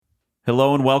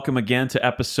Hello and welcome again to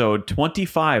episode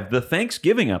 25, the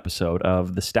Thanksgiving episode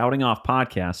of the Stouting Off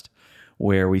podcast,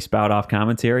 where we spout off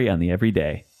commentary on the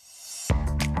everyday.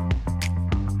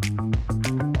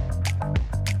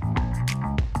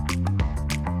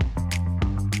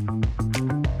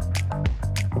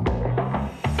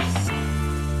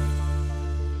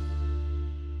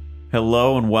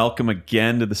 Hello and welcome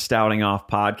again to the Stouting Off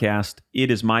podcast. It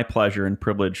is my pleasure and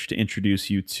privilege to introduce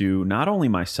you to not only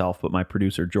myself, but my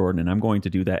producer, Jordan, and I'm going to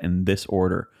do that in this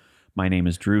order. My name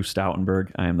is Drew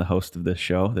Stoutenberg. I am the host of this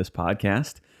show, this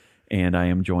podcast, and I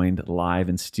am joined live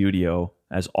in studio,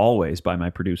 as always, by my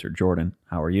producer, Jordan.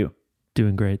 How are you?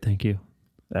 Doing great, thank you.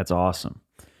 That's awesome.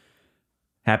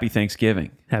 Happy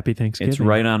Thanksgiving. Happy Thanksgiving. It's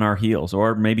right on our heels,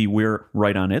 or maybe we're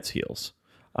right on its heels,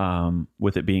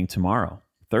 with it being tomorrow.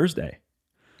 Thursday.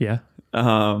 Yeah.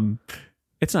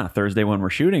 It's not Thursday when we're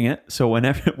shooting it. So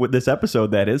whenever with this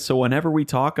episode, that is. So whenever we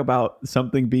talk about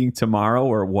something being tomorrow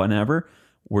or whenever,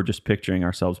 we're just picturing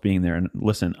ourselves being there. And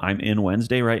listen, I'm in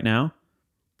Wednesday right now.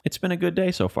 It's been a good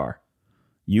day so far.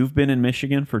 You've been in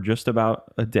Michigan for just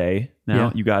about a day now.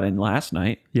 Yeah. You got in last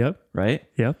night. Yep. Right?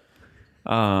 Yep.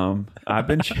 I've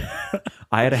been.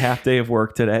 I had a half day of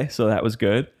work today, so that was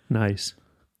good. Nice.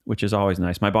 Which is always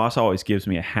nice. My boss always gives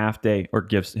me a half day, or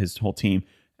gives his whole team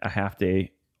a half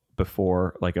day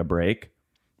before like a break.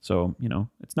 So,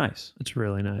 it's nice. It's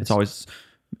really nice. It's always,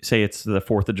 say it's the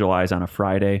 4th of July is on a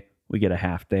Friday. We get a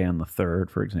half day on the 3rd,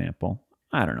 for example.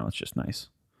 I don't know. It's just nice.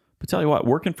 But tell you what,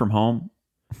 working from home,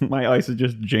 my ice is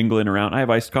just jingling around. I have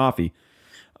iced coffee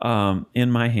in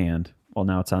my hand. Well,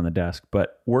 now it's on the desk.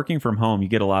 But working from home, you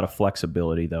get a lot of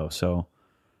flexibility, though. So,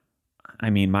 I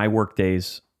mean, my work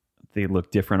days, they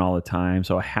look different all the time.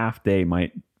 So a half day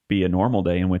might be a normal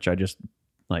day in which I just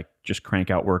crank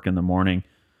out work in the morning,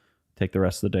 take the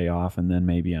rest of the day off, and then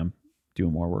maybe I'm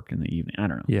doing more work in the evening. I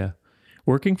don't know. Yeah.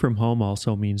 Working from home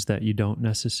also means that you don't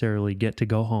necessarily get to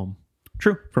go home.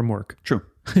 True. From work. True.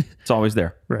 It's always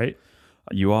there. Right?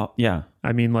 Yeah.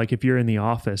 I mean, like if you're in the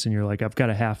office and you're like, I've got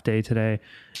a half day today.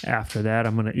 After that,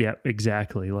 I'm going to, yeah,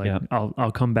 exactly. Like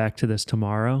I'll come back to this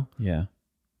tomorrow. Yeah.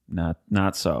 Not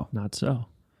so. Not so.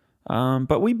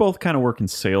 But we both kind of work in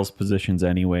sales positions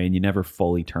anyway, and you never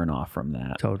fully turn off from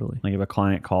that. Totally. Like if a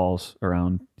client calls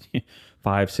around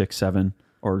 5, 6, 7,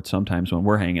 or sometimes when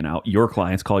we're hanging out, your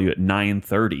clients call you at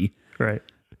 9:30. Right.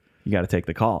 You got to take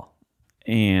the call,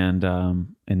 and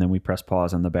then we press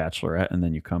pause on The Bachelorette, and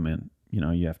then you come in.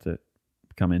 You have to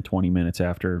come in 20 minutes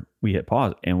after we hit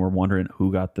pause, and we're wondering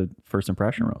who got the first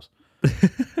impression rose,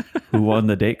 who won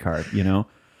the date card.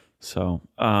 So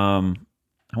I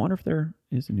wonder if there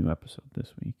is a new episode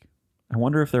this week. I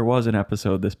wonder if there was an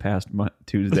episode this past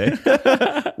Tuesday.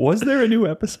 Was there a new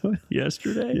episode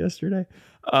yesterday?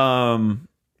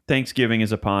 Thanksgiving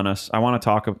is upon us. I want to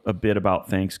talk a bit about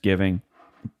Thanksgiving,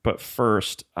 but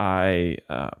first I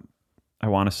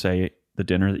want to say the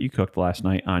dinner that you cooked last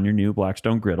night on your new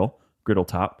Blackstone griddle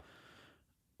top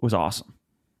was awesome.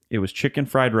 It was chicken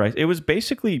fried rice. It was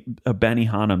basically a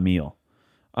Benihana meal.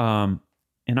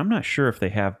 And I'm not sure if they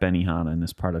have Benihana in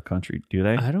this part of the country. Do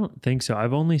they? I don't think so.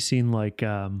 I've only seen like,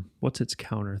 what's its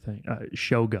counter thing?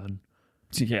 Shogun.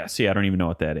 Yeah, see, I don't even know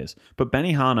what that is. But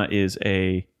Benihana is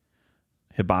a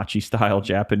hibachi-style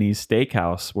Japanese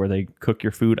steakhouse where they cook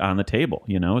your food on the table.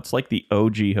 It's like the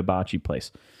OG hibachi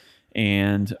place.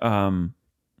 And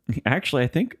actually, I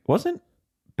think, wasn't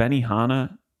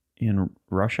Benihana in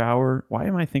Rush Hour? Why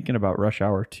am I thinking about Rush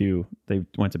Hour 2? They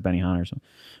went to Benihana or something.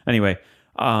 Anyway,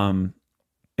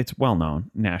 it's well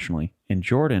known nationally. And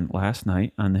Jordan last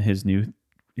night on his new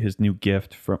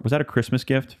gift was that a Christmas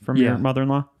gift from your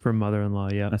mother-in-law? From mother-in-law,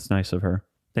 yeah. That's nice of her.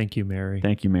 Thank you, Mary.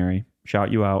 Thank you, Mary.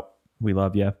 Shout you out. We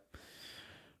love you.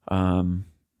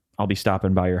 I'll be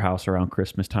stopping by your house around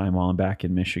Christmas time while I'm back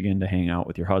in Michigan to hang out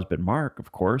with your husband, Mark,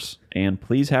 of course. And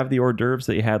please have the hors d'oeuvres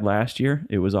that you had last year.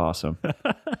 It was awesome.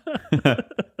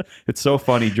 It's so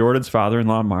funny. Jordan's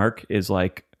father-in-law, Mark, is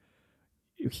like,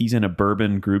 he's in a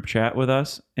bourbon group chat with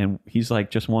us, and he's like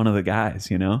just one of the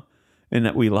guys, and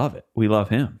that we love it. We love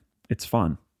him. It's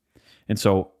fun. And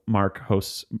so Mark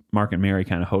and Mary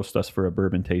kind of host us for a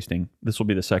bourbon tasting. This will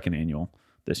be the second annual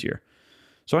this year.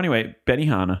 So anyway,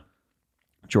 Benihana,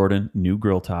 Jordan, new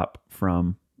grill top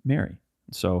from Mary.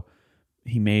 So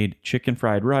he made chicken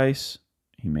fried rice.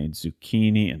 He made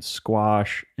zucchini and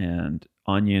squash and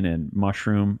onion and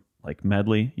mushroom, like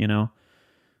medley,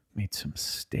 Made some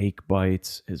steak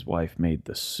bites. His wife made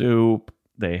the soup.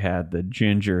 They had the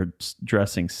ginger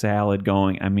dressing salad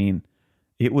going. I mean,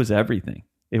 it was everything.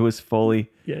 It was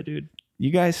fully... Yeah, dude. You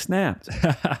guys snapped.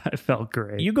 I felt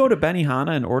great. You go to Benihana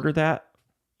and order that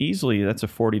easily. That's a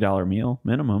 $40 meal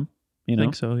minimum. I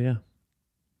think so, yeah.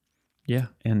 Yeah.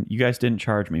 And you guys didn't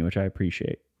charge me, which I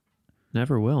appreciate.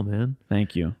 Never will, man.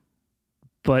 Thank you.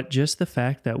 But just the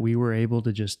fact that we were able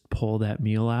to just pull that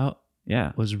meal out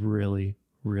was really,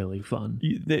 really fun.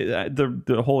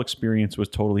 The whole experience was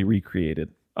totally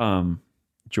recreated.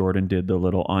 Jordan did the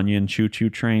little onion choo-choo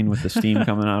train with the steam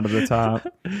coming out of the top.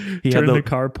 He turned the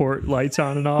carport lights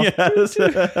on and off. Yes.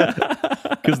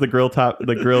 Because the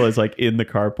grill is like in the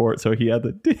carport. So he had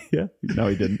no,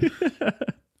 he didn't.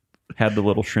 Had the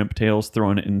little shrimp tails,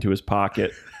 throwing it into his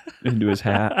pocket, into his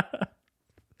hat.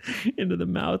 into the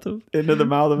mouth of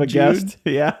a Jude. guest.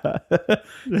 Yeah.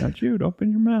 Now, Jude,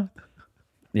 open your mouth.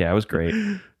 Yeah, it was great.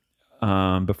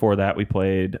 Before that, we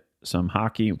played some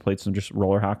hockey. We played some just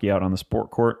roller hockey out on the sport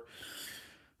court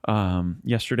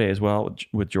yesterday as well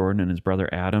with Jordan and his brother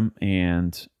Adam.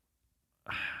 And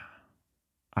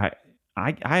I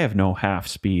have no half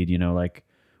speed, like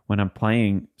when I'm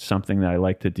playing something that I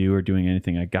like to do or doing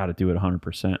anything, I got to do it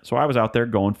 100%. So I was out there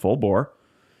going full bore,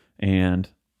 and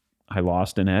I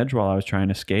lost an edge while I was trying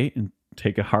to skate and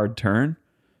take a hard turn,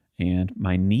 and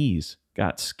my knees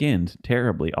got skinned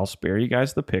terribly. I'll spare you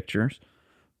guys the picture,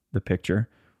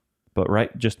 but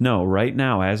right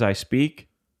now as I speak,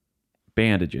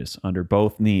 bandages under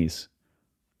both knees.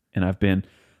 And I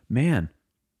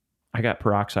got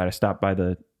peroxide. I stopped by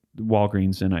the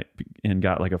Walgreens and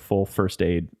got like a full first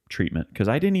aid treatment because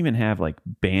I didn't even have like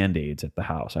Band-Aids at the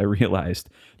house. I realized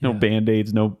no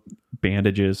Band-Aids, no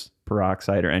bandages,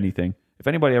 peroxide or anything. If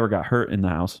anybody ever got hurt in the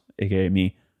house, aka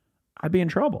me, I'd be in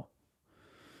trouble.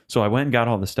 So I went and got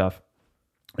all the stuff.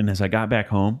 And as I got back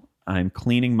home, I'm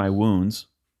cleaning my wounds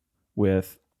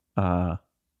with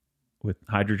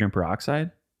hydrogen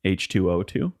peroxide,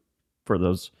 H2O2, for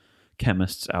those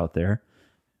chemists out there.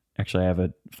 Actually, I have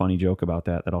a funny joke about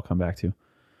that I'll come back to.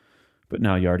 But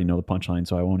now you already know the punchline,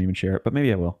 so I won't even share it. But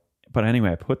maybe I will. But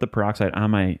anyway, I put the peroxide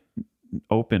on my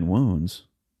open wounds,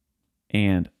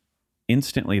 and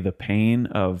instantly the pain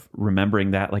of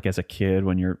remembering that, like as a kid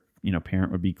when your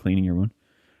parent would be cleaning your wound,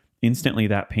 instantly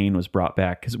that pain was brought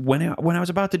back. Because when I was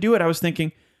about to do it, I was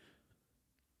thinking,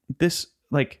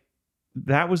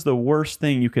 that was the worst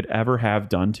thing you could ever have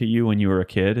done to you when you were a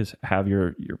kid, is have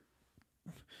your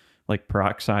like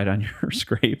peroxide on your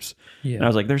scrapes. Yeah. And I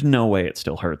was like, there's no way it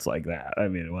still hurts like that. I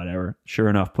mean, whatever. Sure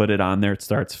enough, put it on there. It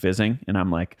starts fizzing. And I'm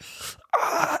like,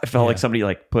 I felt like somebody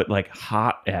like put like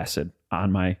hot acid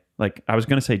on my, like, I was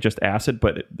going to say just acid,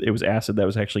 but it was acid that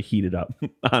was actually heated up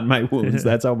on my wounds.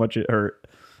 That's how much it hurt.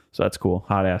 So that's cool.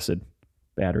 Hot acid,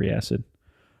 battery acid.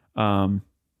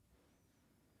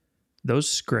 Those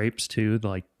scrapes too,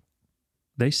 like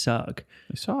they suck.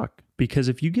 They suck. Because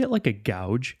if you get like a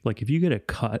gouge, like if you get a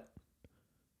cut,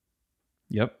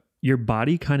 yep, your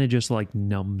body kind of just like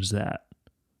numbs that.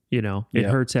 It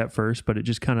hurts at first, but it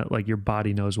just kind of like your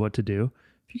body knows what to do.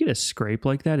 If you get a scrape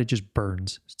like that, it just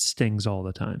burns. It stings all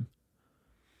the time.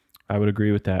 I would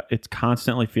agree with that. It's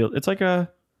constantly it's like a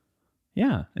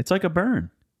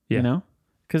burn,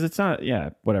 because it's not,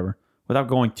 whatever. Without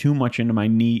going too much into my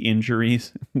knee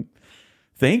injuries.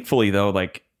 Thankfully though,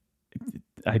 like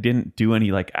I didn't do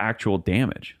any like actual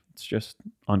damage. It's just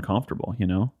uncomfortable,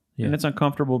 Yeah. And it's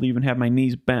uncomfortable to even have my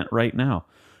knees bent right now.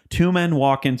 Two men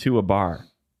walk into a bar.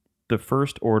 The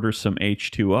first orders some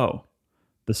H2O.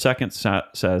 The second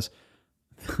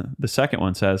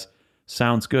one says,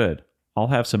 sounds good. I'll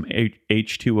have some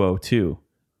H2O too.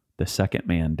 The second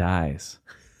man dies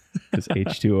because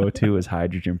H2O2 is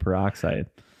hydrogen peroxide.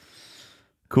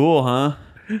 Cool, huh?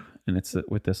 And it's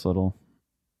with this little,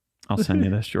 I'll send you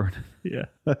this, Jordan. Yeah.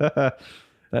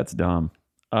 That's dumb.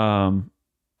 I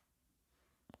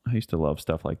used to love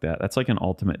stuff like that. That's like an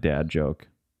ultimate dad joke.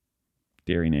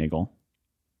 Derry Nagel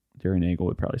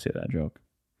would probably say that joke.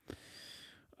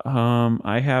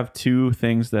 I have two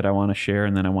things that I want to share,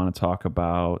 and then I want to talk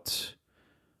about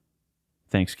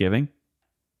Thanksgiving.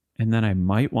 And then I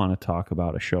might want to talk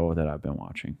about a show that I've been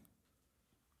watching.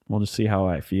 We'll just see how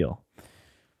I feel.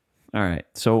 All right.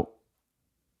 So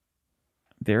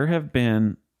there have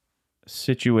been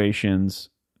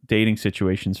dating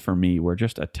situations for me where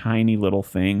just a tiny little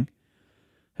thing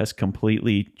has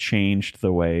completely changed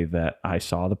the way that I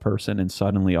saw the person, and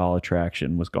suddenly all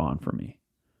attraction was gone for me.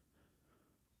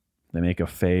 They make a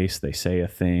face, they say a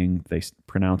thing, they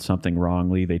pronounce something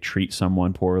wrongly, they treat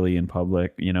someone poorly in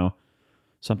public,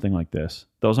 something like this.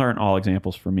 Those aren't all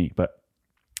examples for me, but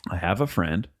I have a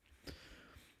friend,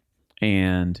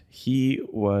 and he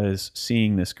was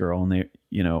seeing this girl, and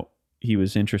he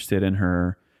was interested in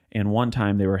her. And one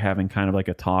time they were having kind of like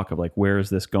a talk of like, where is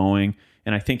this going?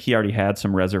 And I think he already had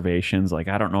some reservations. Like,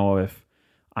 I don't know if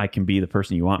I can be the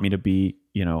person you want me to be,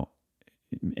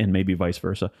 and maybe vice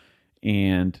versa.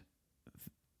 And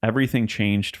everything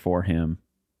changed for him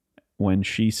when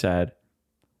she said,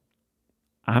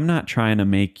 "I'm not trying to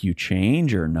make you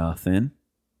change or nothing."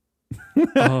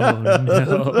 Oh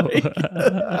no.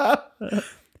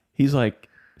 He's like,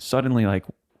 suddenly like,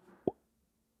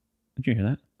 did you hear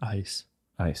that?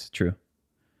 Ice, true.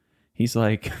 He's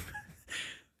like,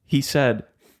 he said,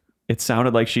 it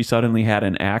sounded like she suddenly had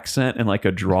an accent and like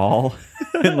a drawl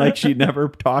and like she never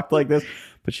talked like this.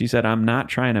 But she said, "I'm not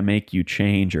trying to make you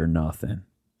change or nothing."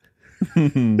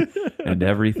 And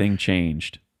everything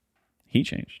changed. He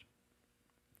changed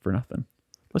for nothing.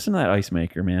 Listen to that ice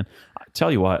maker, man. I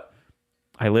tell you what,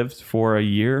 I lived for a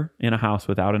year in a house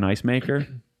without an ice maker.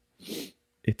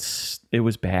 It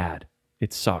was bad.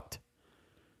 It sucked.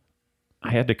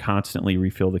 I had to constantly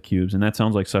refill the cubes, and that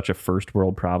sounds like such a first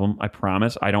world problem. I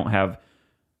promise I don't have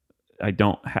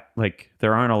like,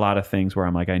 there aren't a lot of things where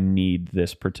I'm like, I need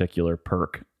this particular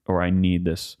perk or I need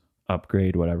this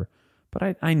upgrade, whatever.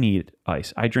 But I need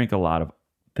ice. I drink a lot of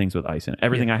things with ice in it.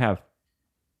 Everything I have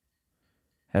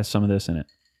has some of this in it.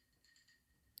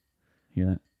 Hear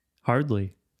that?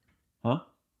 Hardly. Huh?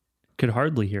 Could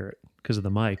hardly hear it because of the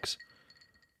mics.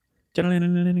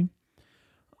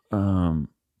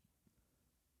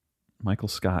 Michael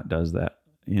Scott does that.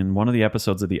 In one of the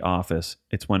episodes of The Office,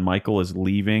 it's when Michael is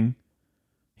leaving.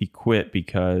 He quit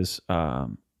because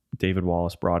David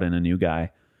Wallace brought in a new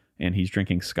guy, and he's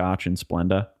drinking scotch and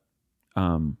Splenda.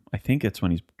 I think it's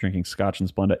when he's drinking scotch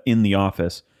and Splenda in the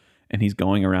office, and he's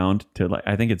going around to, like,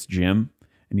 I think it's Jim,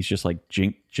 and he's just like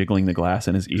jiggling the glass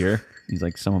in his ear. He's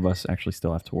like, some of us actually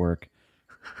still have to work.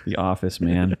 The Office,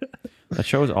 man. That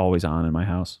show is always on in my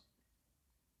house.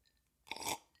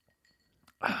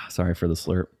 Sorry for the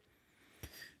slurp.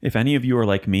 If any of you are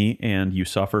like me and you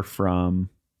suffer from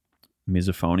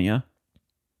misophonia,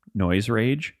 noise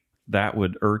rage, that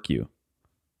would irk you.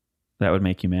 That would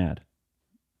make you mad.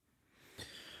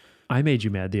 I made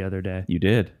you mad the other day. You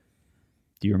did.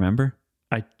 Do you remember?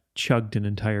 I chugged an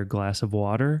entire glass of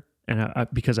water and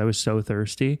because I was so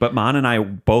thirsty. But Mon and I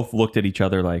both looked at each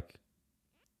other like,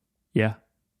 yeah,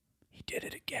 he did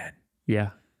it again. Yeah.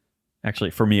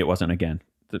 Actually, for me, it wasn't again.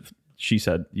 She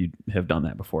said you'd have done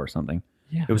that before or something.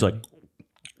 Yeah. It was like,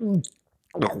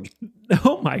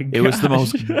 oh my God. It was the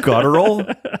most guttural,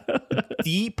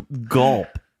 deep gulp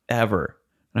ever.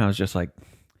 And I was just like,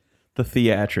 the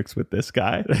theatrics with this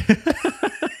guy.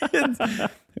 It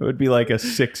would be like a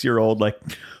 6-year-old, like,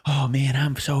 "Oh man,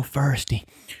 I'm so thirsty."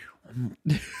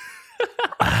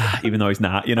 Even though he's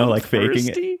not, like faking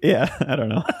thirsty? it. Yeah, I don't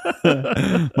know.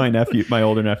 My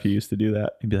older nephew used to do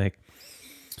that. He'd be like,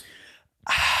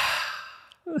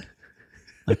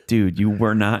 like, dude, you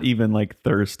were not even like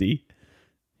thirsty.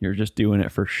 You're just doing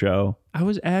it for show. I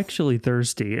was actually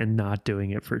thirsty and not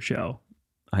doing it for show.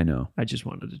 I know. I just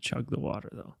wanted to chug the water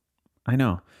though. I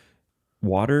know.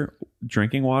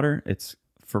 Drinking water,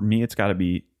 for me, it's got to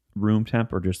be room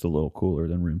temp or just a little cooler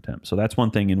than room temp. So that's one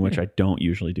thing in which I don't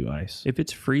usually do ice. If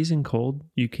it's freezing cold,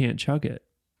 you can't chug it.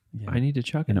 Yeah. I need to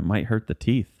chug it. And it might hurt the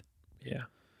teeth. Yeah.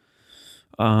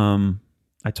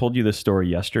 I told you this story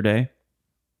yesterday,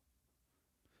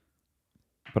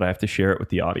 but I have to share it with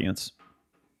the audience.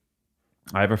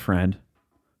 I have a friend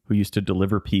who used to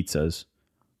deliver pizzas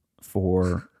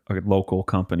for a local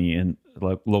company and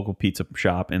local pizza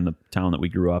shop in the town that we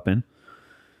grew up in.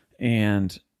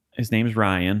 And his name's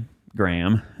Ryan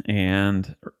Graham.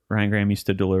 And Ryan Graham used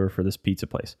to deliver for this pizza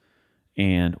place.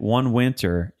 And one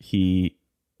winter, he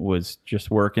was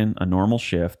just working a normal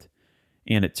shift.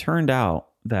 And it turned out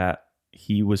that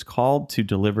he was called to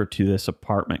deliver to this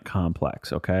apartment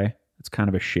complex, okay? It's kind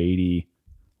of a shady,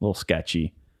 little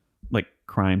sketchy. Like,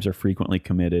 crimes are frequently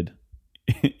committed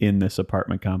in this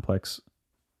apartment complex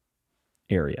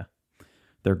area.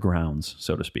 Their grounds,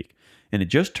 so to speak. And it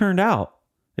just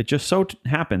so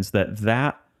happens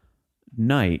that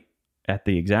night at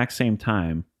the exact same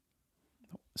time,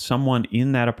 someone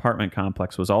in that apartment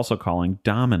complex was also calling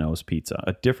Domino's Pizza,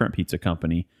 a different pizza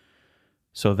company,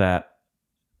 so that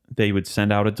they would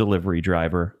send out a delivery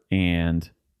driver and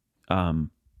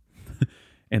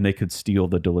they could steal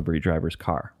the delivery driver's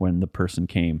car when the person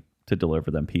came to deliver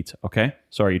them pizza. Okay?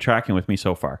 So are you tracking with me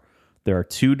so far? There are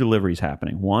 2 deliveries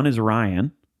happening. One is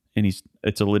Ryan, and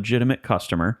it's a legitimate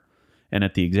customer. And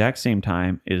at the exact same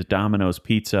time is Domino's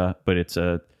Pizza, but it's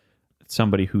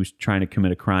somebody who's trying to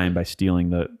commit a crime by stealing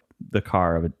the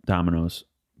car of a Domino's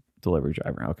delivery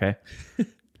driver. Okay?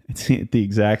 It's at the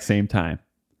exact same time.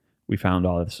 We found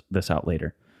all this out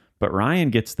later. But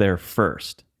Ryan gets there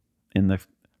first. And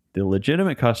the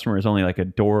legitimate customer is only like a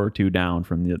door or 2 down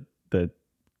from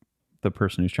the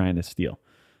person who's trying to steal.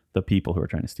 The people who are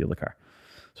trying to steal the car.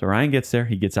 So Ryan gets there.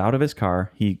 He gets out of his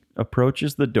car. He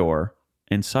approaches the door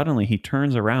and suddenly he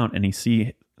turns around and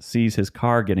he sees his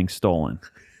car getting stolen.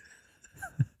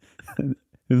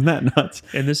 Isn't that nuts?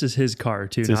 And this is his car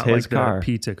too, not his like car. the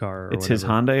pizza car. Or It's his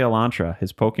whatever. Hyundai Elantra.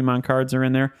 His Pokemon cards are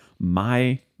in there.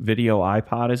 My video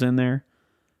iPod is in there.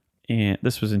 And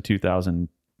this was in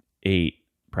 2008,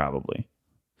 probably.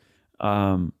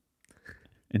 And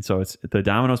so it's the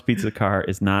Domino's Pizza car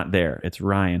is not there. It's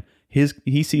Ryan.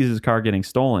 He sees his car getting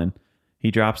stolen. He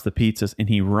drops the pizzas and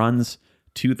he runs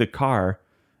to the car,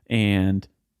 and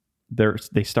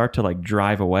they start to like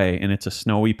drive away, and it's a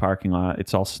snowy parking lot.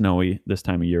 It's all snowy this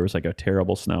time of year. It was like a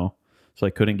terrible snow. So I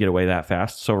couldn't get away that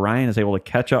fast. So Ryan is able to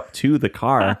catch up to the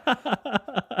car.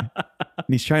 And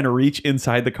he's trying to reach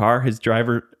inside the car. His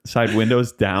driver side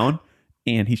window's down,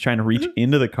 and he's trying to reach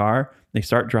into the car. They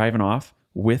start driving off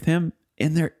with him,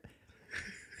 and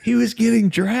he was getting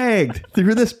dragged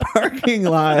through this parking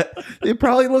lot. It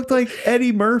probably looked like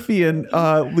Eddie Murphy in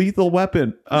Lethal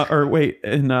Weapon,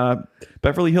 in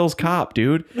Beverly Hills Cop,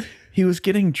 dude. He was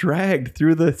getting dragged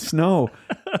through the snow.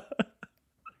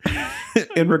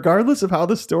 And regardless of how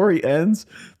the story ends,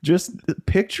 just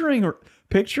picturing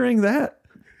that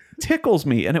tickles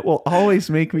me, and it will always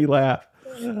make me laugh.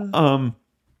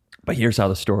 But here's how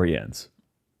the story ends.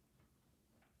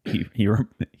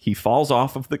 He falls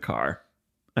off of the car,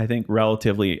 I think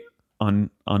relatively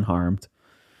unharmed.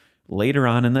 Later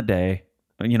on in the day,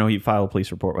 you file a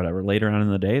police report, whatever. Later on in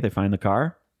the day, they find the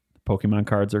car. The Pokemon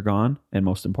cards are gone. And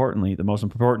most importantly, the most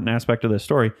important aspect of this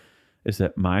story is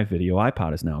that my video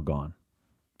iPod is now gone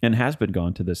and has been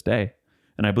gone to this day.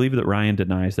 And I believe that Ryan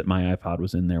denies that my iPod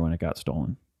was in there when it got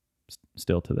stolen.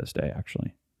 Still to this day,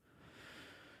 actually.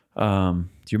 Do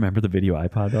you remember the video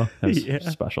iPod though? That was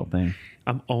a special thing.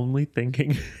 I'm only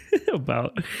thinking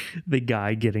about the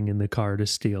guy getting in the car to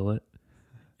steal it,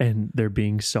 and there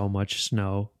being so much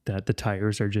snow that the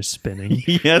tires are just spinning.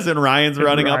 Yes, and Ryan's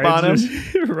running up on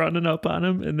him. Running up on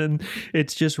him, and then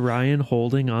it's just Ryan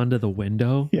holding onto the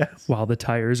window while the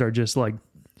tires are just like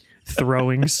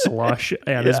throwing slush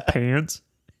at his pants.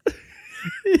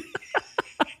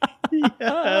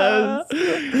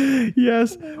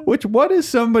 Yes. What is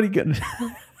somebody gonna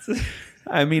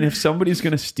I mean, if somebody's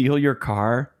gonna steal your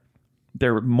car,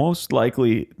 they're most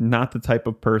likely not the type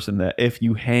of person that if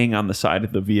you hang on the side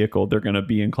of the vehicle, they're gonna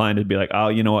be inclined to be like, oh,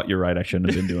 you know what, you're right, I shouldn't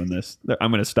have been doing this.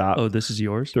 I'm gonna stop. Oh, this is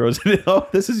yours?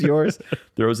 This is yours.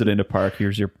 Throws it into park. Here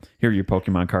are your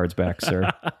Pokemon cards back,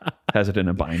 sir. Has it in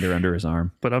a binder under his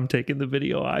arm. But I'm taking the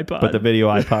video iPod. But the video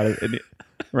iPod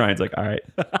Ryan's like, all right,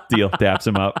 deal, daps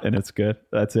him up, and it's good.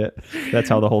 That's it. That's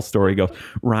how the whole story goes.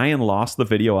 Ryan lost the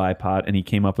video iPod, and he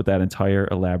came up with that entire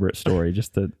elaborate story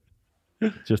just to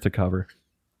cover.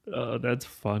 Oh, that's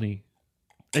funny.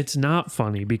 It's not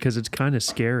funny because it's kind of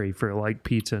scary for like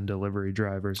pizza and delivery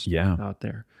drivers out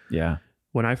there. Yeah.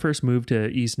 When I first moved to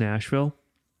East Nashville,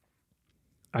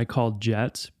 I called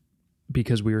Jets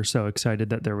because we were so excited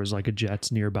that there was like a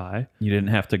Jets nearby. You didn't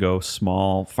have to go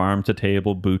small farm to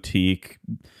table boutique,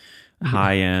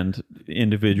 high end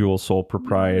individual sole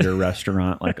proprietor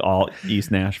restaurant, like all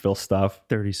East Nashville stuff.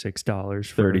 $36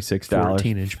 for $36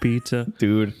 14-inch pizza.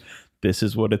 Dude, this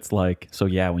is what it's like. So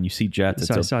yeah, when you see Jets,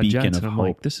 So I it's saw a beacon Jets of and I'm hope.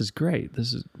 like, this is great.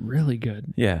 This is really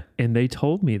good. Yeah. And they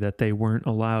told me that they weren't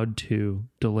allowed to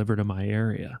deliver to my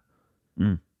area. Mm.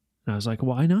 And I was like,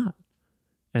 why not?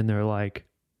 And they're like,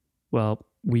 well,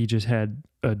 we just had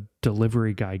a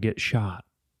delivery guy get shot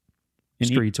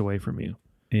streets away from you.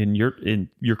 In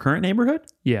your current neighborhood?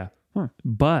 Yeah. Huh.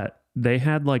 But they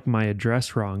had like my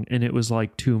address wrong, and it was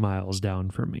like 2 miles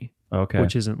down from me. Okay.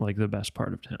 Which isn't like the best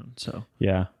part of town. So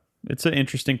yeah. It's an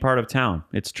interesting part of town.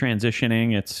 It's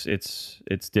transitioning.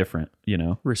 It's different,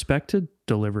 respect to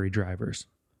delivery drivers.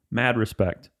 Mad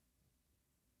respect.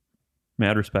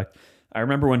 Mad respect. I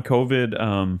remember when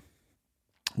COVID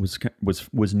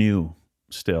was new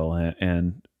still,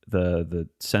 and the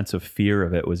sense of fear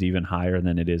of it was even higher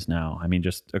than it is now. I mean,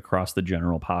 just across the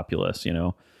general populace,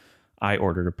 I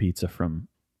ordered a pizza from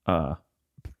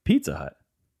Pizza Hut.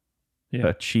 Yeah.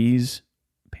 A cheese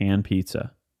pan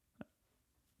pizza.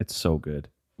 It's so good.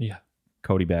 Yeah.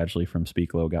 Cody Badgley from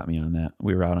Speak Low got me on that.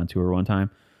 We were out on tour one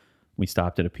time. We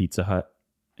stopped at a Pizza Hut,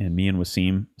 and me and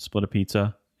Wasim split a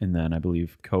pizza, and then I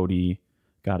believe Cody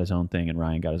got his own thing and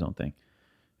Ryan got his own thing.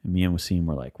 And me and Wasim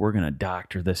were like, we're going to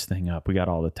doctor this thing up. We got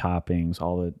all the toppings,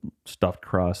 all the stuffed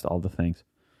crust, all the things.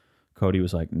 Cody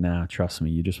was like, nah, trust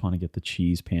me. You just want to get the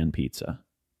cheese pan pizza.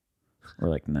 We're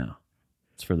like, no,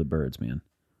 it's for the birds, man.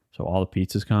 So all the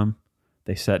pizzas come.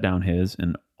 They set down his,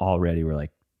 and already we're like,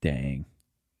 dang,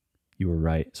 you were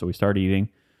right. So we start eating.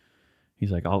 He's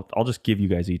like, I'll just give you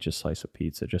guys each a slice of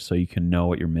pizza just so you can know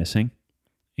what you're missing.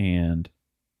 And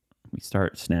we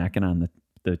start snacking on the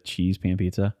the cheese pan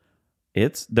pizza.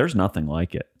 There's nothing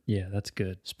like it, Yeah, that's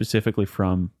good. specifically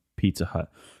from Pizza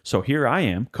Hut. So here I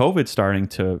am, COVID starting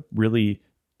to really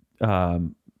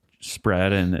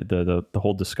spread, and the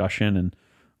whole discussion and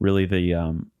really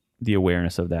the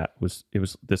awareness of that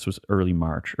this was early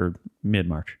March or mid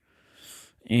March,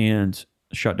 and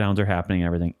shutdowns are happening and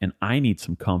everything, and I need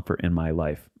some comfort in my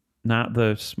life, not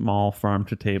the small farm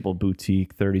to table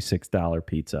boutique $36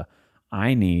 pizza.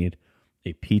 I need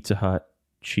a Pizza Hut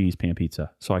cheese pan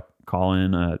pizza. So I call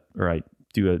in or I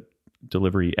do a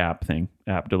delivery app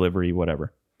delivery,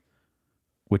 whatever.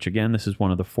 Which again, this is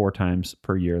one of the 4 times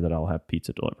per year that I'll have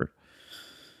pizza delivered.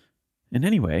 And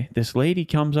anyway, this lady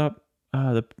comes up,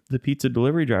 the pizza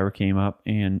delivery driver came up,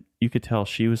 and you could tell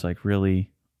she was like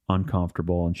really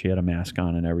uncomfortable, and she had a mask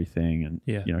on and everything. And,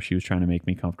 Yeah. she was trying to make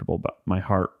me comfortable, but my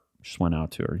heart just went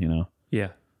out to her, Yeah.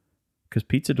 because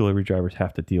pizza delivery drivers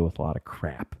have to deal with a lot of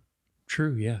crap.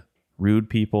 True. Yeah. Rude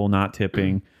people, not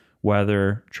tipping,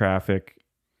 weather, traffic,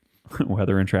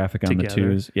 weather and traffic on Together. the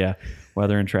twos. Yeah.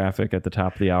 Weather and traffic at the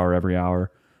top of the hour, every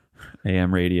hour,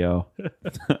 AM radio.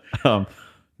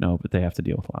 No, but they have to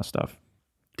deal with a lot of stuff.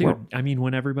 Dude, Well- I mean,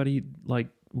 when everybody, like,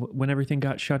 when everything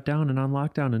got shut down and on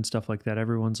lockdown and stuff like that,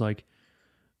 everyone's like,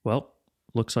 well,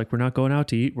 looks like we're not going out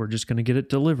to eat. We're just going to get it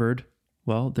delivered.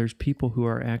 Well, there's people who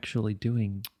are actually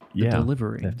doing the They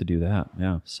delivering. have to do that.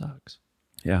 Yeah. Sucks.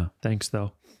 Yeah. Thanks,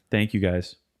 though. Thank you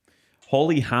guys.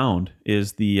 Holy Hound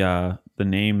is the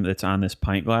name that's on this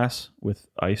pint glass with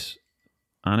ice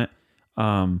on it.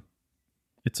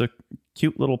 It's a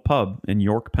cute little pub in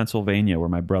York, Pennsylvania, where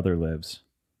my brother lives.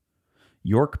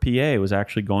 York, PA was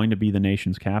actually going to be the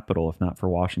nation's capital if not for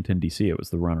Washington, D.C. It was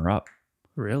the runner-up.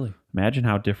 Really? Imagine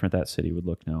how different that city would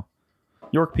look now.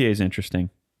 York, PA is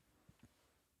interesting.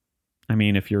 I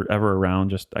mean, if you're ever around,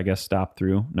 just, I guess, stop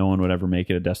through. No one would ever make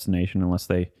it a destination unless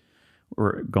they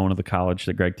were going to the college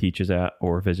that Greg teaches at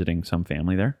or visiting some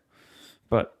family there.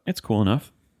 But it's cool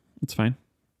enough. It's fine.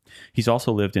 He's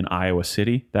also lived in Iowa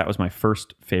City. That was my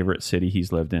first favorite city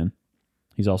he's lived in.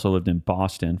 He's also lived in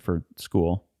Boston for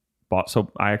school.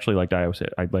 So I actually liked Iowa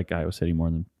City. I like Iowa City more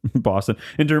than Boston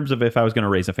in terms of if I was going to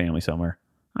raise a family somewhere.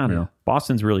 I don't know.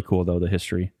 Boston's really cool, though, the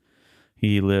history.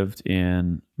 He lived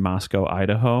in Moscow,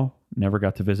 Idaho. Never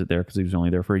got to visit there because he was only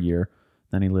there for a year.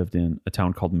 Then he lived in a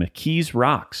town called McKees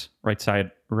Rocks,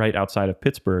 right outside of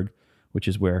Pittsburgh, which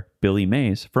is where Billy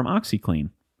Mays from OxyClean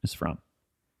is from.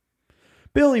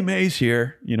 Billy Mays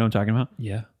here. You know what I'm talking about?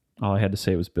 Yeah. All I had to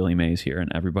say was Billy Mays here,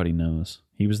 and everybody knows.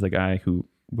 He was the guy who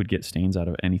would get stains out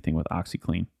of anything with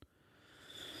OxyClean.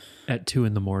 At 2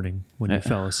 a.m. when you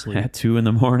fell asleep. At 2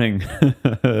 a.m.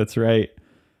 That's right.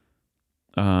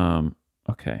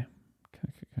 Okay.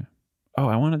 Oh,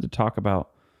 I wanted to talk about,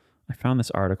 I found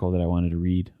this article that I wanted to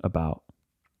read about.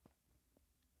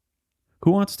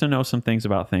 Who wants to know some things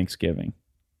about Thanksgiving?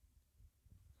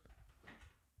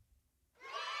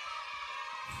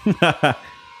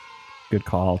 Good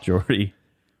call, Jordy.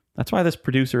 That's why this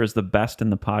producer is the best in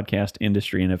the podcast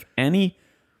industry. And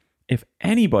if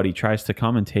anybody tries to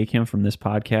come and take him from this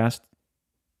podcast,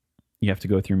 you have to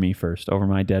go through me first, over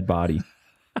my dead body.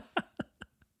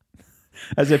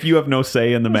 As if you have no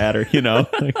say in the matter,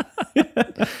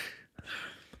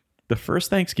 The first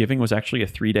Thanksgiving was actually a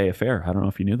 3-day affair. I don't know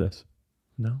if you knew this.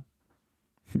 No.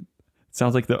 It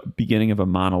sounds like the beginning of a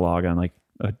monologue on like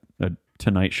a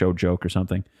Tonight Show joke or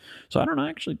something. So I don't know,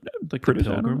 actually. Like the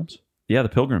Pilgrims? Yeah, the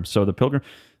Pilgrims. So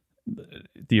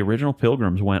the original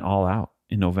Pilgrims went all out.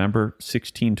 In November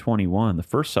 1621, the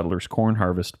first settlers' corn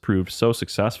harvest proved so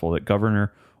successful that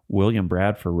Governor William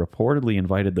Bradford reportedly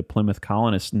invited the Plymouth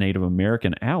colonists' Native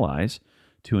American allies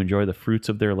to enjoy the fruits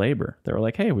of their labor. They were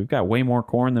like, hey, we've got way more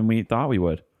corn than we thought we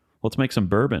would. Let's make some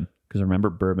bourbon. Because remember,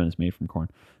 bourbon is made from corn.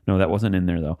 No, that wasn't in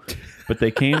there, though. But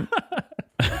they came...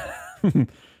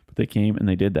 But they came and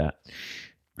they did that.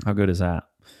 How good is that?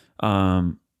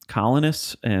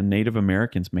 Colonists and Native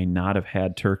Americans may not have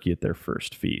had turkey at their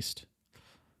first feast,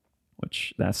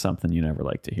 which that's something you never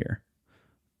like to hear.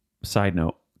 Side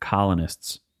note,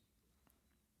 colonists.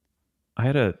 I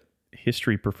had a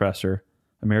history professor,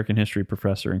 American history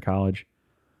professor in college,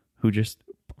 who just,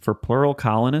 for plural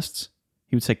colonists,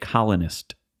 he would say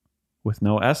colonist with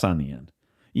no S on the end.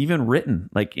 Even written,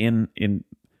 like in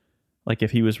like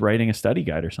if he was writing a study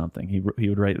guide or something, he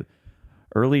would write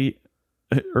early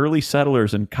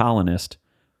settlers and colonists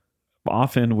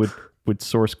often would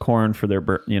source corn for their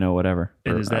whatever.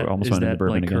 And is that, almost is went into that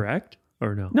bourbon like again. correct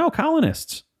or no? No,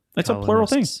 colonists. It's a plural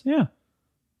thing. Colonists. Yeah.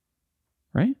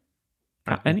 Right?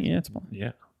 Okay. It's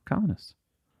Yeah. colonists.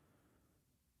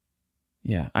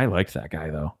 Yeah, I liked that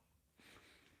guy though.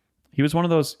 He was one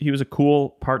of those. He was a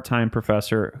cool part-time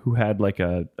professor who had like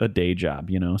a day job,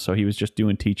 you know. So he was just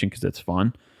doing teaching because it's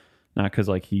fun, not because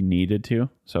like he needed to.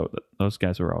 So those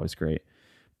guys were always great.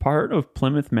 Part of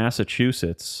Plymouth,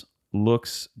 Massachusetts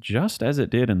looks just as it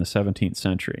did in the 17th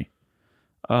century.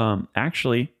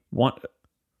 Actually,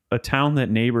 a town that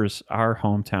neighbors our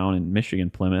hometown in Michigan,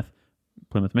 Plymouth,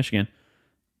 Michigan,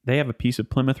 they have a piece of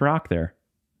Plymouth Rock there.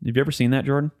 Have you ever seen that,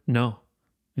 Jordan? No.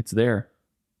 It's there.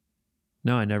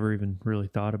 No, I never even really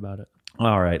thought about it.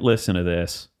 All right, listen to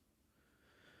this.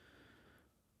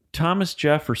 Thomas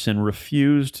Jefferson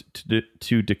refused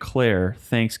to declare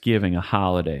Thanksgiving a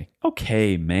holiday.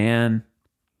 Okay, man.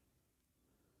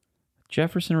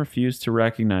 Jefferson refused to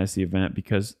recognize the event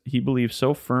because he believed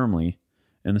so firmly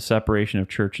in the separation of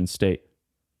church and state.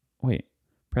 Wait,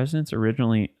 presidents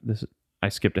originally... I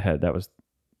skipped ahead. That was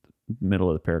the middle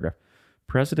of the paragraph.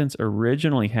 Presidents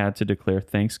originally had to declare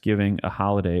Thanksgiving a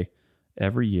holiday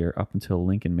every year up until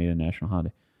Lincoln made a national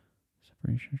holiday.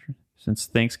 Since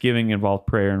Thanksgiving involved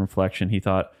prayer and reflection, he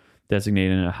thought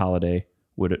designating a holiday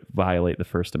would violate the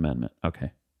First Amendment.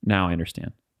 Okay, now I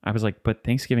understand. I was like, but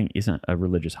Thanksgiving isn't a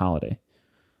religious holiday.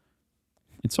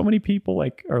 And so many people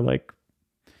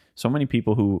so many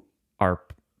people who are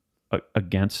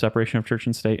against separation of church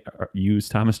and state use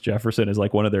Thomas Jefferson as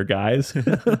like one of their guys.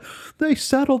 They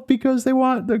settled because they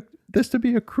want this to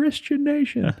be a Christian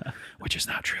nation, which is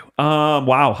not true.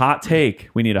 Wow, hot take.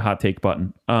 We need a hot take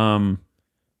button.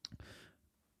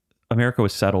 America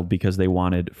was settled because they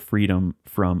wanted freedom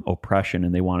from oppression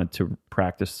and they wanted to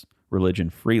practice religion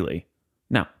freely.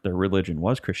 Now, their religion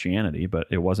was Christianity, but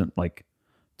it wasn't like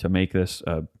to make this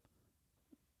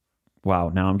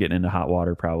wow, now I'm getting into hot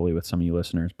water probably with some of you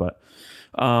listeners, but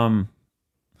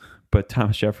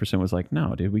Thomas Jefferson was like,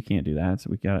 no, dude, we can't do that. So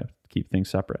we got to keep things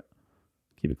separate,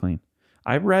 keep it clean.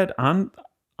 I read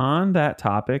on that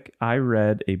topic, I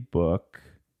read a book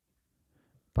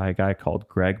by a guy called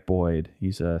Greg Boyd.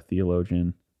 He's a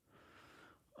theologian.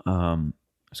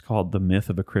 It's called The Myth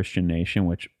of a Christian Nation,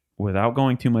 which without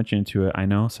going too much into it, I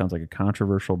know sounds like a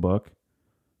controversial book,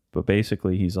 but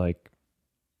basically he's like,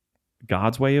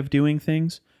 God's way of doing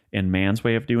things and man's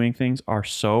way of doing things are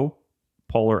so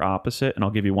polar opposite. And I'll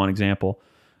give you one example.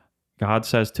 God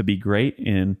says to be great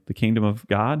in the kingdom of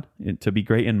God, to be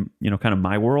great in, kind of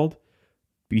my world,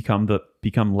 become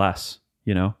less,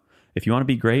 If you want to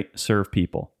be great, serve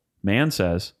people. Man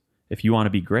says, if you want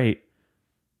to be great,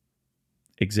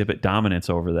 exhibit dominance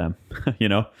over them,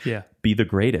 Yeah. Be the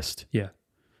greatest. Yeah.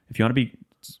 If you want to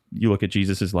you look at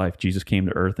Jesus's life. Jesus came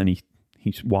to earth and he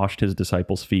washed his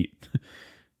disciples' feet.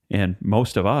 And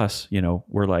most of us,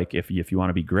 we're like, if you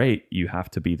want to be great, you have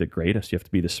to be the greatest. You have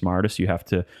to be the smartest.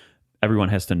 Everyone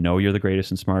has to know you're the greatest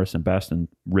and smartest and best and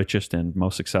richest and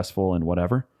most successful and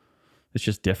whatever. It's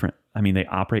just different. I mean, they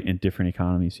operate in different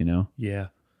economies, Yeah.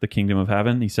 The kingdom of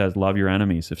heaven, he says, love your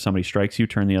enemies. If somebody strikes you,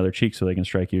 turn the other cheek so they can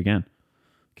strike you again.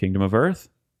 Kingdom of earth,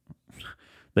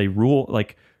 they rule,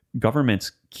 like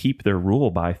governments keep their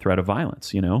rule by threat of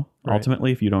violence, Right.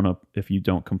 Ultimately, if you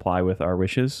don't comply with our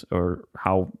wishes or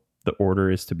how the order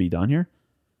is to be done here,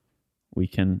 we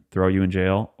can throw you in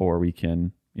jail or we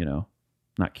can,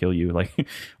 not kill you. Like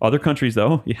other countries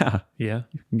though, yeah, Yeah.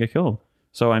 you can get killed.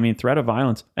 So, I mean, threat of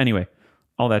violence. Anyway,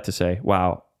 all that to say,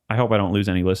 wow, I hope I don't lose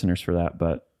any listeners for that,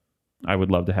 but I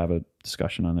would love to have a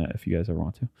discussion on that if you guys ever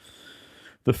want to.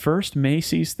 The first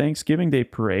Macy's Thanksgiving Day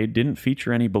Parade didn't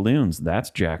feature any balloons. That's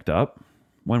jacked up.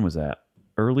 When was that?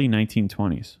 Early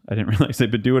 1920s. I didn't realize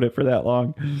they'd been doing it for that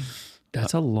long.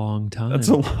 That's a long time. That's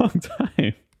a long time.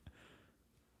 I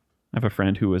have a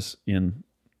friend who was in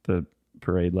the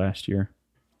parade last year.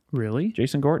 Really?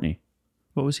 Jason Gortney.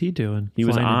 What was he doing? He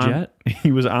Flying was on a jet?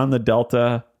 He was on the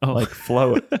Delta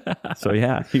float. So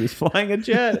yeah, he was flying a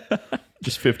jet,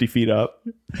 just 50 feet up,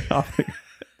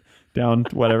 down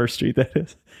whatever street that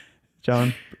is.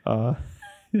 John,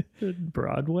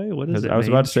 Broadway? What is it? I was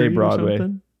about to say Main Street or Broadway.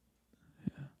 something?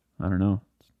 I don't know.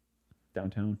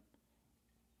 Downtown.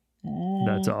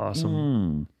 That's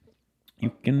awesome.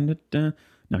 You can.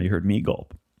 No, you heard me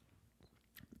gulp.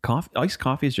 Iced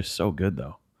coffee is just so good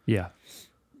though, Yeah.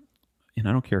 and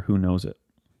I don't care who knows it.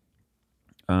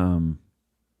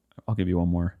 I'll give you one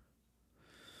more.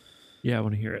 Yeah, I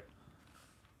want to hear it.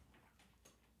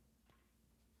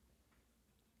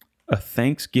 A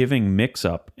Thanksgiving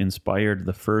mix-up inspired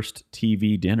the first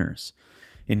TV dinners.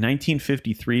 In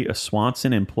 1953, a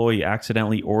Swanson employee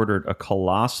accidentally ordered a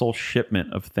colossal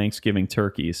shipment of Thanksgiving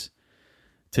turkeys.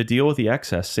 To deal with the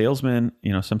excess,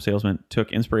 some salesmen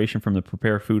took inspiration from the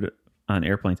prepared food on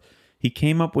airplanes. He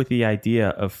came up with the idea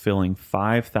of filling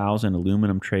 5,000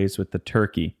 aluminum trays with the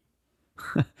turkey,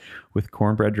 with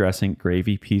cornbread dressing,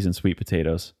 gravy, peas, and sweet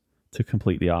potatoes. to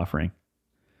complete the offering.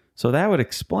 So that would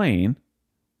explain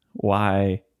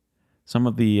why some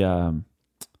of the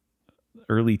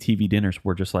early TV dinners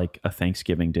were just like a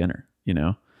Thanksgiving dinner,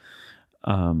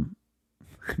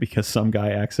 because some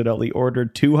guy accidentally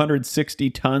ordered 260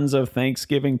 tons of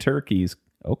Thanksgiving turkeys.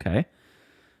 Okay.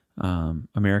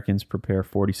 Americans prepare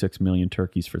 46 million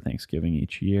turkeys for Thanksgiving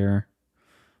each year,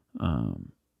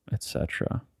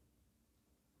 etc.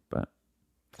 But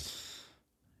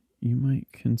you might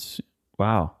consume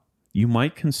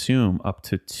up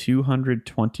to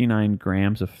 229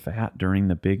 grams of fat during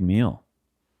the big meal.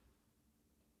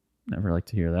 Never like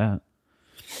to hear that.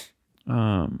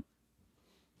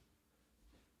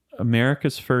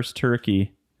 America's first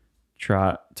turkey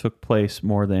trot took place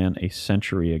more than a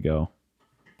century ago.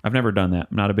 I've never done that.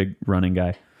 I'm not a big running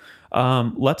guy.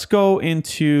 Let's go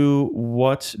into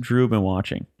what Drew been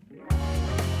watching.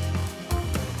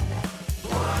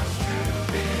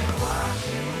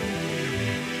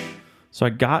 So I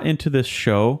got into this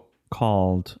show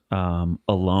called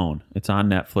Alone. It's on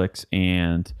Netflix,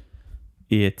 and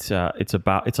it's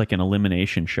like an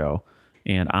elimination show.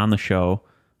 And on the show,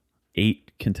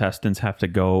 8 contestants have to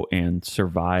go and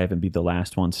survive and be the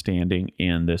last one standing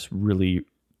in this really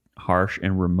harsh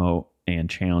and remote and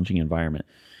challenging environment.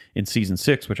 In season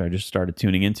 6, which I just started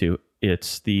tuning into,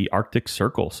 it's the Arctic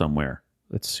Circle somewhere.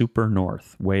 It's super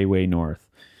north, way, way north.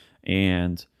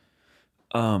 And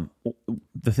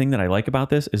the thing that I like about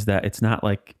this is that it's not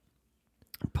like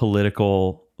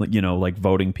political, like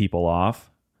voting people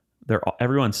off.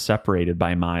 Everyone's separated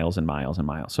by miles and miles and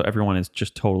miles. So everyone is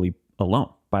just totally alone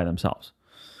by themselves.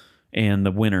 And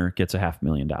the winner gets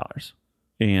 $500,000.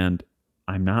 And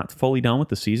I'm not fully done with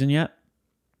the season yet,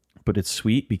 but it's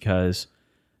sweet because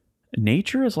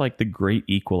nature is like the great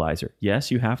equalizer.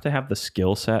 Yes, you have to have the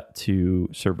skill set to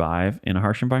survive in a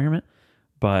harsh environment,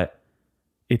 but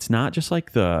it's not just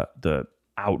like the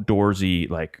outdoorsy,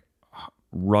 like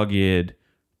rugged,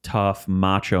 tough,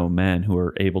 macho men who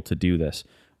are able to do this.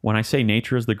 When I say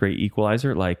nature is the great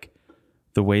equalizer, like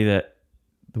the way that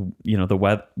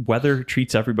the weather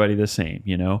treats everybody the same,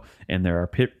 and there are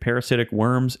parasitic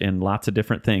worms and lots of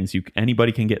different things.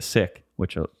 Anybody can get sick,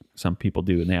 which some people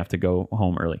do, and they have to go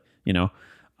home early.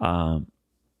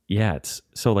 It's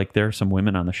so like there are some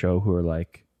women on the show who are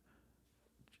like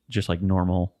just like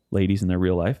normal ladies in their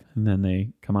real life, and then they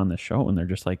come on this show and they're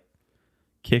just like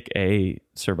kick A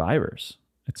survivors.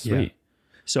 It's sweet. Yeah.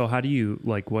 So how do you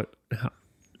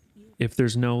if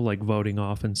there's no like voting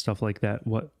off and stuff like that,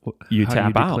 what you how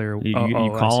tap do you out. declare, You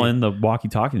call in the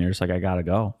walkie-talkie and you're just like, I gotta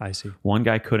go. I see. One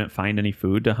guy couldn't find any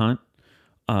food to hunt.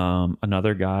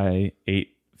 Another guy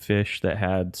ate fish that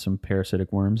had some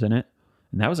parasitic worms in it.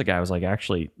 And that was a guy I was like,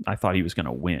 actually, I thought he was going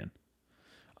to win.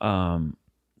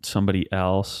 Somebody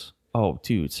else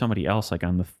like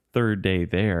on the 3rd day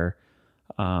there,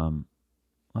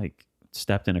 like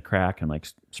stepped in a crack and like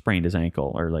sprained his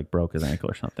ankle or like broke his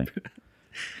ankle or something.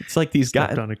 It's like these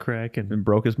guys on a crack and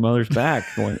broke his mother's back.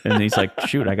 And he's like,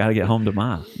 shoot, I got to get home to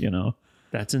Ma,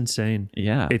 That's insane.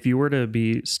 Yeah. If you were to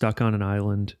be stuck on an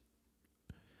island,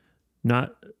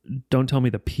 don't tell me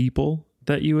the people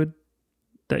that you would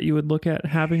look at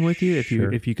having with you.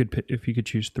 If you could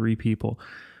choose 3 people,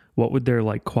 what would their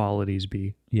like qualities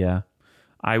be? Yeah.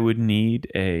 I would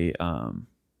need I'm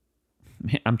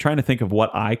trying to think of what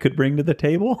I could bring to the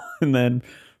table and then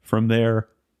from there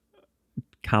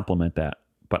complement that.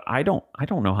 But I don't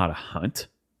know how to hunt.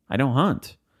 I don't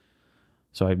hunt.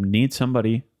 So I need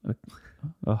somebody,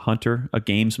 a hunter, a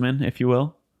gamesman, if you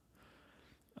will.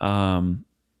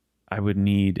 I would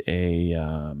need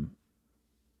you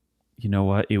know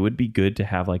what? It would be good to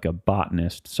have like a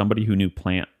botanist, somebody who knew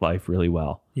plant life really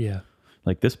well. Yeah.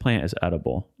 Like this plant is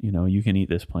edible. You can eat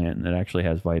this plant and it actually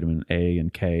has vitamin A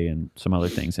and K and some other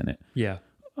things in it. Yeah.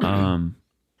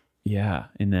 Yeah.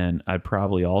 And then I'd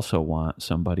probably also want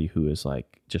somebody who is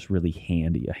like just really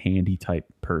handy, a handy type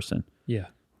person. Yeah.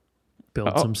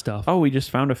 Build some stuff. Oh, we just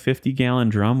found a 50-gallon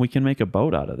drum. We can make a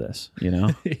boat out of this,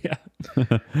 Yeah.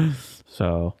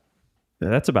 So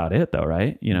that's about it though,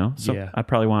 right? So yeah. I'd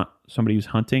probably want somebody who's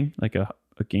hunting, like a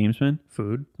gamesman,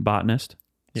 food, botanist.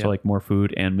 Yeah. So like more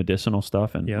food and medicinal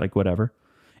stuff and like whatever.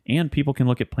 And people can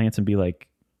look at plants and be like,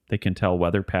 they can tell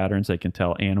weather patterns. They can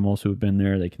tell animals who have been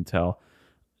there. They can tell,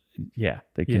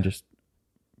 they can just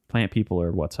plant people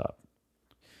or what's up.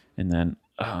 And then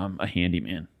a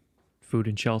handyman. Food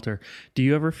and shelter. Do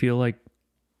you ever feel like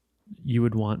you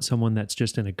would want someone that's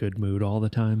just in a good mood all the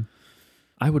time?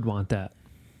 I would want that.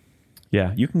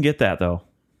 Yeah, you can get that though.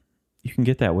 You can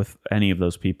get that with any of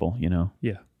those people,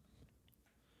 Yeah.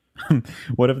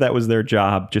 What if that was their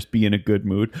job, just be in a good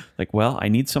mood? Like, well, I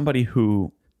need somebody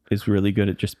who is really good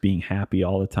at just being happy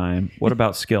all the time. What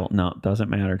about skill? No, it doesn't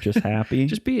matter. Just happy.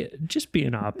 Just be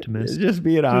an optimist. Just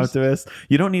be an optimist.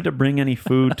 You don't need to bring any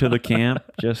food to the camp.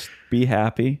 Just be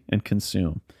happy and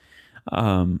consume.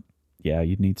 Yeah,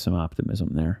 you'd need some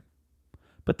optimism there.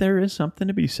 But there is something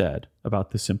to be said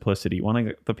about the simplicity. One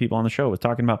of the people on the show was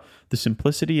talking about the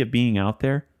simplicity of being out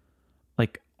there.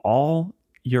 Like, all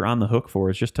you're on the hook for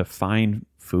is just to find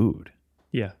food,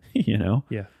 Yeah. you know?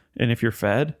 Yeah. And if you're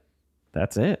fed,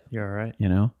 that's it, You're all right. you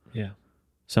know? Yeah.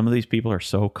 Some of these people are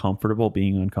so comfortable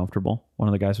being uncomfortable. One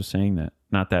of the guys was saying that,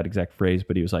 not that exact phrase,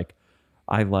 but he was like,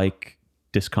 I like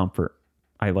discomfort.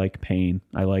 I like pain.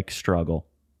 I like struggle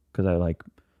because I like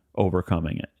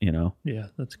overcoming it, you know? Yeah.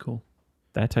 That's cool.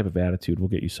 That type of attitude will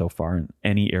get you so far in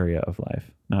any area of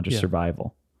life, not just Yeah.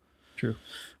 survival. True.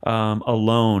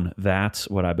 Alone, that's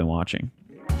what I've been watching.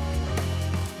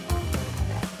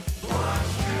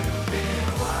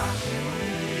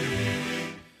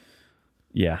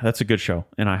 Yeah, that's a good show,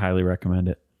 and I highly recommend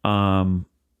it. I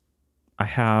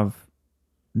have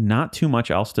not too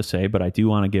much else to say, but I do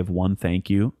want to give one thank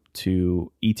you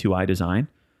to E2I Design,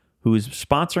 who is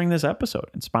sponsoring this episode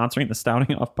and sponsoring the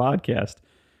Stouting Off podcast.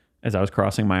 As I was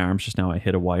crossing my arms just now, I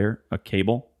hit a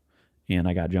cable, and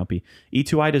I got jumpy.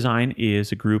 E2I Design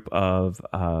is a group of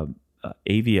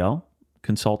AVL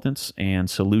consultants and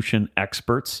solution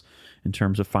experts in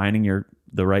terms of finding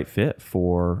the right fit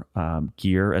for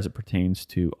gear as it pertains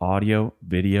to audio,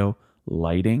 video,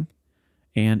 lighting.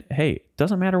 And hey, it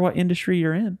doesn't matter what industry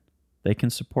you're in, they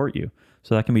can support you.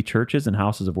 So that can be churches and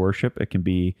houses of worship. It can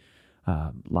be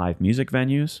live music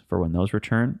venues for when those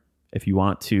return. If you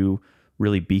want to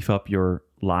really beef up your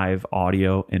live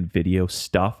audio and video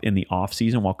stuff in the off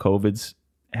season while COVID's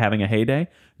having a heyday,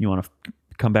 you want to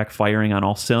come back firing on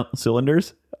all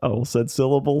cylinders. Oh, said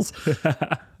syllables.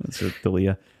 That's it,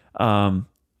 Dalia.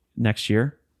 Next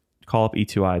year, call up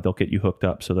E2I. They'll get you hooked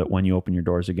up so that when you open your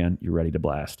doors again, you're ready to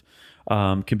blast.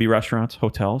 Can be restaurants,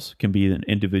 hotels, can be an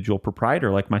individual proprietor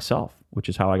like myself, which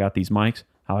is how I got these mics,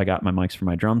 how I got my mics for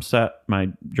my drum setup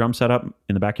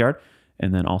in the backyard,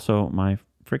 and then also my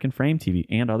freaking frame TV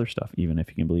and other stuff, even if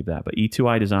you can believe that. But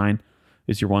E2I Design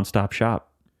is your one-stop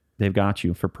shop. They've got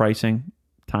you for pricing,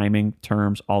 timing,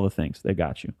 terms, all the things. They've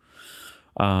got you.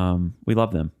 We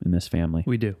love them in this family.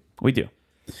 We do. We do.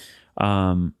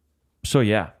 So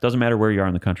yeah, doesn't matter where you are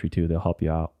in the country too, they'll help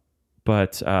you out.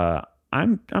 But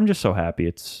I'm just so happy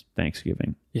it's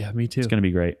Thanksgiving. Yeah, me too. It's going to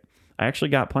be great. I actually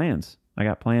got plans. I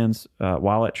got plans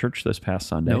while at church this past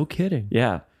Sunday. No kidding.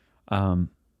 Yeah.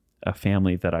 A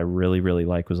family that I really, really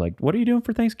like was like, what are you doing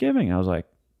for Thanksgiving? I was like,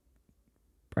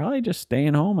 probably just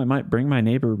staying home. I might bring my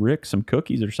neighbor Rick some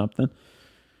cookies or something.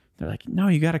 They're like, no,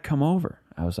 you got to come over.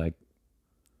 I was like,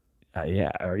 yeah,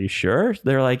 are you sure?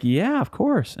 They're like, yeah, of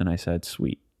course. And I said,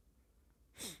 sweet.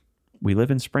 We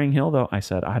live in Spring Hill, though. I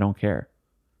said, I don't care.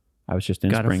 I was just in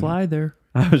Gotta Spring fly there.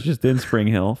 I was just in Spring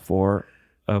Hill for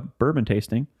a bourbon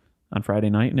tasting on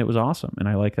Friday night, and it was awesome. And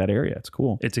I like that area. It's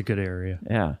cool. It's a good area.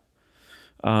 Yeah.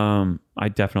 I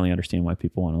definitely understand why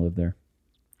people want to live there.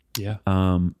 Yeah.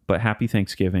 But happy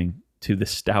Thanksgiving to the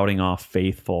Stouting Off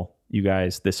faithful. You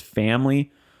guys, this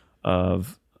family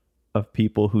of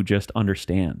people who just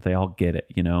understand. They all get it,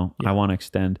 you know? Yeah. I want to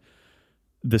extend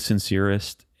the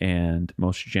sincerest and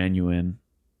most genuine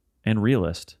and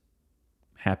realist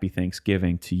happy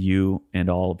Thanksgiving to you and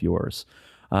all of yours.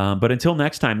 But until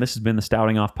next time, this has been the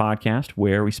Stouting Off podcast,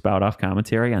 where we spout off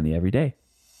commentary on the everyday.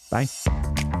 Bye.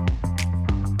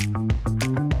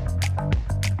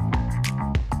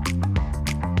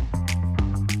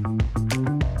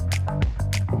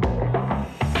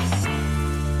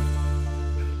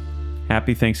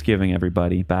 Happy Thanksgiving,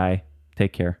 everybody. Bye.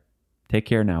 Take care. Take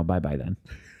care now. Bye-bye then.